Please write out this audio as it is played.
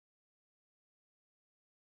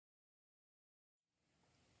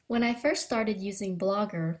When I first started using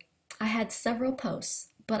Blogger, I had several posts,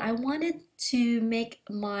 but I wanted to make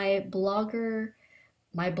my blog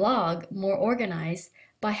more organized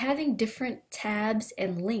by having different tabs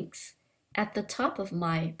and links at the top of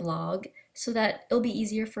my blog so that it'll be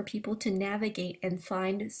easier for people to navigate and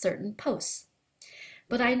find certain posts.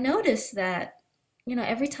 But I noticed that,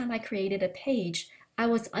 every time I created a page, I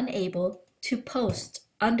was unable to post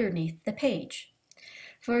underneath the page.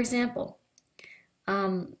 For example,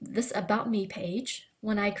 this About Me page,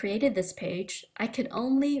 when I created this page, I could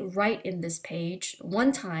only write in this page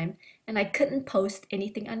one time and I couldn't post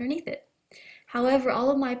anything underneath it. However, all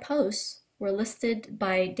of my posts were listed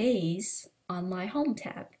by days on my Home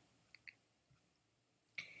tab.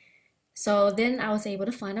 So then I was able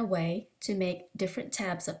to find a way to make different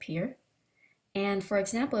tabs up here. And for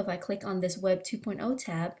example, if I click on this Web 2.0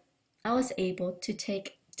 tab, I was able to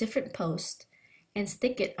take different posts and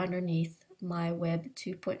stick it underneath my Web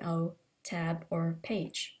 2.0 tab or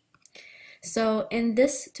page. So in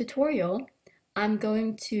this tutorial, I'm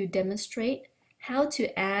going to demonstrate how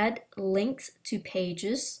to add links to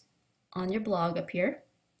pages on your blog up here,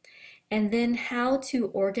 and then how to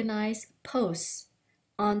organize posts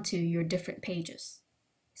onto your different pages.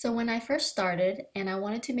 So when I first started and I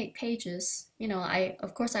wanted to make pages,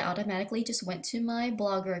 of course I automatically just went to my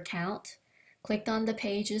Blogger account, clicked on the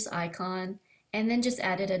pages icon, and then just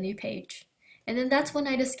added a new page. And then that's when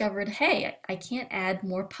I discovered, hey, I can't add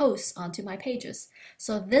more posts onto my pages.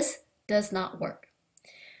 So this does not work.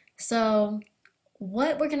 So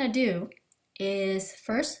what we're gonna do is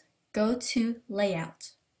first go to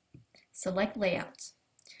Layout. Select Layout.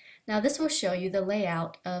 Now this will show you the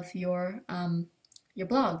layout of your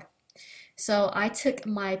blog. So I took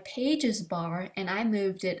my Pages bar and I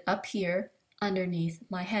moved it up here underneath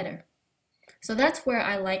my header. So that's where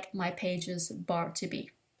I like my Pages bar to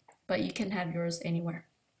be, but you can have yours anywhere.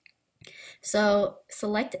 So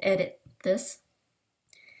select Edit this,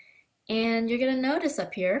 and you're going to notice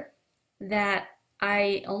up here that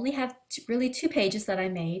I only have really two pages that I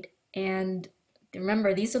made, and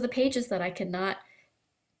remember, these are the pages that I could not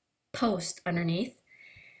post underneath.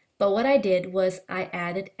 But what I did was I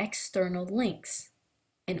added external links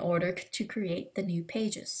in order to create the new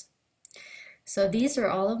pages. So these are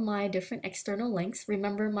all of my different external links.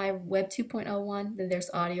 Remember my Web 2.0 one, then there's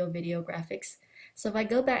audio, video, graphics. So if I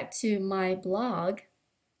go back to my blog,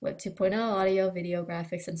 Web 2.0, audio, video,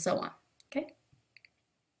 graphics, and so on. Okay.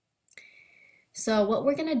 So what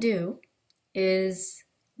we're going to do is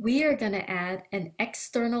we are going to add an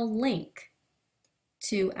external link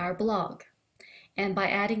to our blog. And by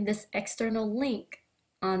adding this external link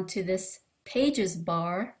onto this Pages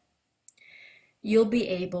bar, you'll be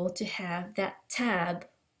able to have that tab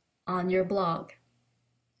on your blog.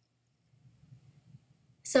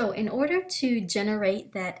 So in order to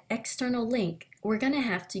generate that external link, we're going to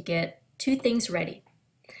have to get two things ready.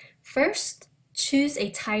 First, choose a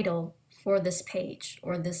title for this page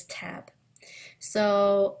or this tab.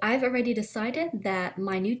 So I've already decided that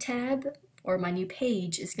my new tab or my new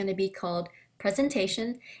page is going to be called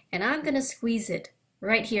Presentation, and I'm going to squeeze it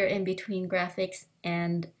right here in between graphics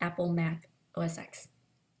and Apple Mac OS X.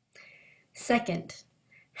 Second,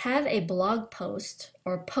 have a blog post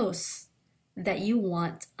or posts that you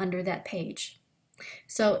want under that page.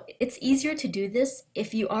 So it's easier to do this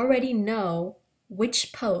if you already know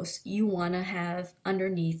which post you want to have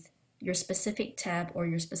underneath your specific tab or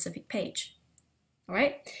your specific page. All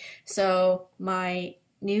right, so my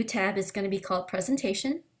new tab is going to be called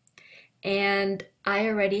Presentation, and I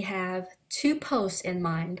already have two posts in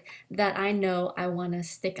mind that I know I want to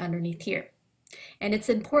stick underneath here. And it's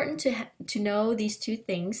important to know these two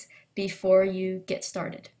things before you get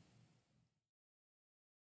started.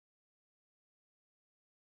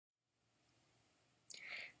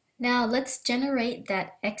 Now let's generate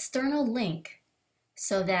that external link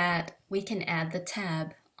so that we can add the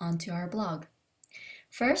tab onto our blog.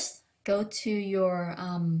 First, go to your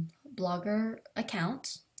Blogger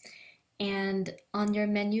account, and on your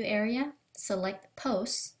menu area, select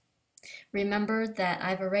Posts. Remember that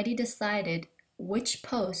I've already decided which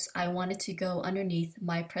posts I wanted to go underneath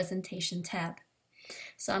my Presentation tab.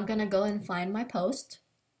 So I'm going to go and find my post,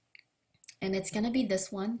 and it's going to be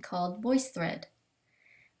this one called VoiceThread.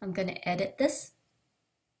 I'm going to edit this.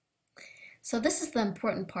 So this is the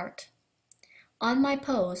important part. On my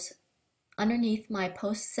post, underneath my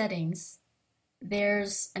post settings,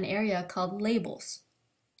 there's an area called Labels.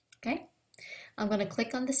 Okay? I'm going to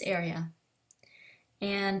click on this area,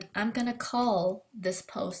 and I'm going to call this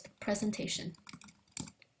post Presentation.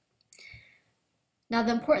 Now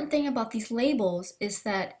the important thing about these labels is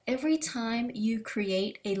that every time you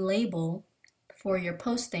create a label for your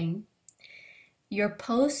posting, your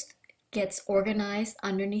post gets organized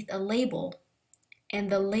underneath a label, and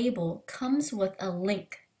the label comes with a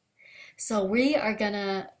link. So we are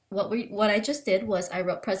gonna, what I just did was I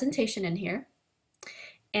wrote presentation in here,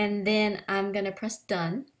 and then I'm gonna press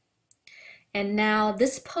done. And now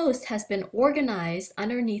this post has been organized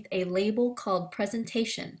underneath a label called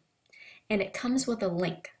presentation, and it comes with a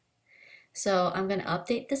link. So I'm gonna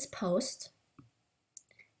update this post,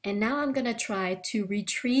 and now I'm gonna try to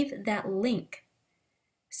retrieve that link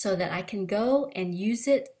so that I can go and use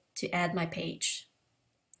it to add my page.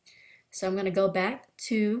 So I'm gonna go back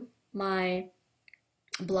to my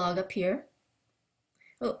blog up here.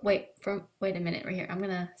 Oh, wait a minute right here. I'm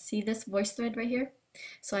gonna see this VoiceThread right here.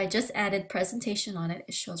 So I just added presentation on it.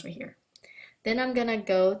 It shows right here. Then I'm gonna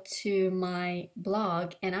go to my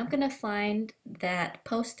blog and I'm gonna find that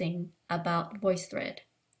posting about VoiceThread.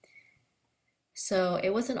 So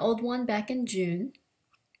it was an old one back in June.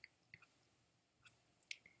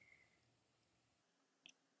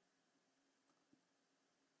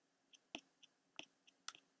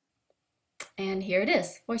 And here it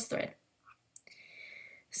is, VoiceThread.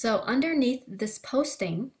 So underneath this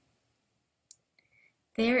posting,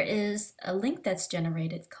 there is a link that's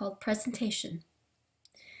generated called presentation.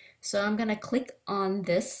 So I'm going to click on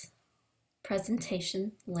this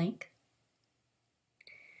presentation link.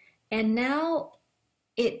 And now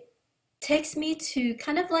it takes me to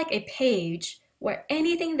kind of like a page where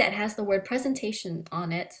anything that has the word presentation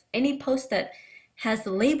on it, any post that has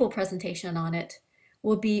the label presentation on it,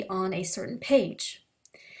 will be on a certain page.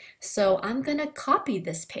 So I'm going to copy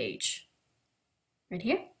this page right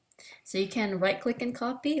here. So you can right click and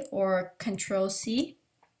copy or Control C,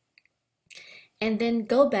 and then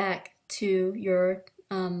go back to your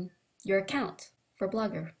account for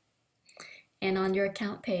Blogger. And on your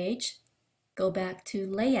account page, go back to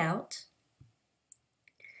layout.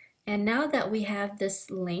 And now that we have this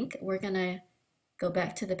link, we're going to go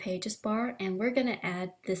back to the pages bar and we're going to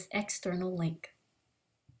add this external link.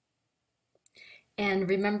 And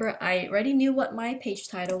remember, I already knew what my page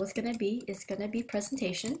title was going to be. It's going to be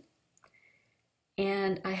presentation.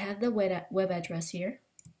 And I have the web address here.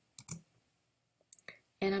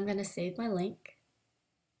 And I'm going to save my link.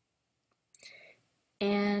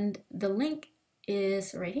 And the link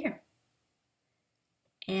is right here.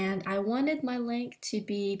 And I wanted my link to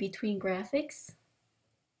be between graphics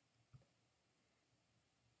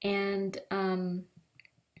and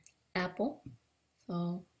Apple.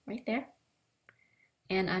 So right there.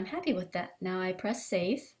 And I'm happy with that. Now I press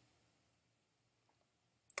save.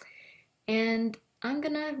 And I'm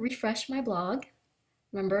gonna refresh my blog.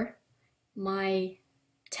 Remember, my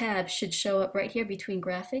tab should show up right here between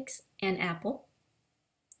graphics and Apple.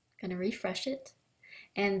 Gonna refresh it.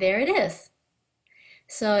 And there it is.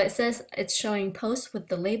 So it says it's showing posts with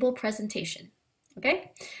the label presentation.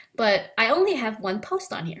 Okay? But I only have one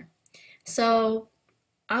post on here. So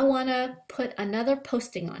I wanna put another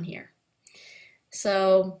posting on here.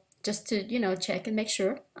 So just to, check and make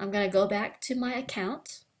sure, I'm going to go back to my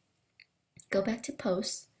account, go back to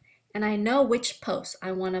posts, and I know which post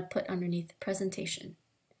I want to put underneath presentation.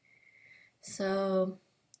 So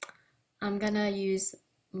I'm going to use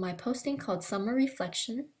my posting called Summer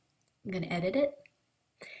Reflection. I'm going to edit it.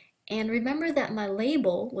 And remember that my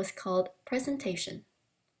label was called presentation.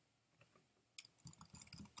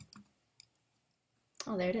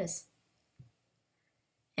 Oh, there it is.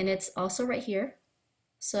 And it's also right here.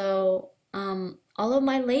 So all of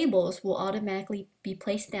my labels will automatically be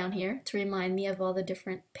placed down here to remind me of all the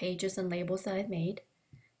different pages and labels that I've made.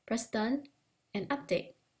 Press done and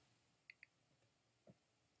update.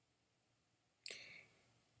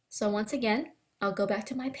 So once again, I'll go back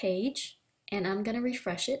to my page and I'm going to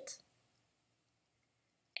refresh it.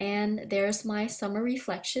 And there's my summer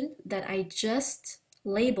reflection that I just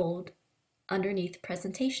labeled underneath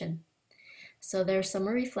presentation. So there's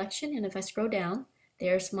summer reflection, and if I scroll down,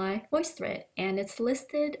 there's my VoiceThread, and it's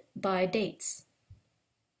listed by dates.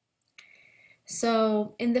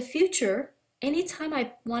 So in the future, anytime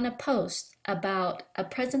I want to post about a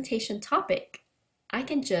presentation topic, I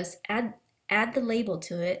can just add the label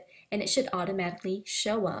to it, and it should automatically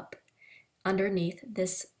show up underneath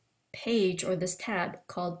this page or this tab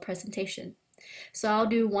called presentation. So I'll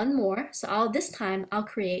do one more. So this time I'll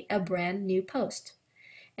create a brand new post,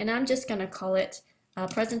 and I'm just going to call it a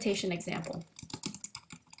presentation example.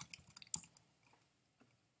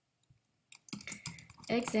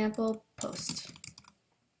 Example post.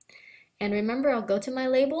 And remember, I'll go to my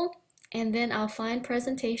label and then I'll find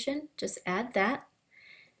presentation, just add that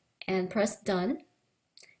and press done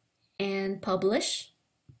and publish.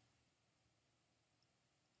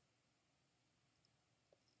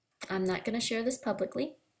 I'm not going to share this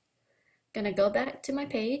publicly. I'm going to go back to my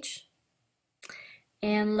page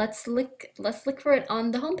and let's look for it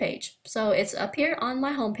on the home page. So it's up here on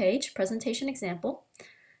my home page, presentation example,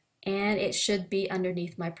 and it should be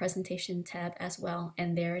underneath my presentation tab as well,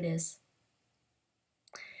 and there it is.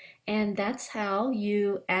 And that's how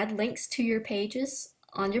you add links to your pages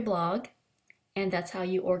on your blog, and that's how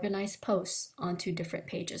you organize posts onto different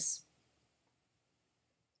pages.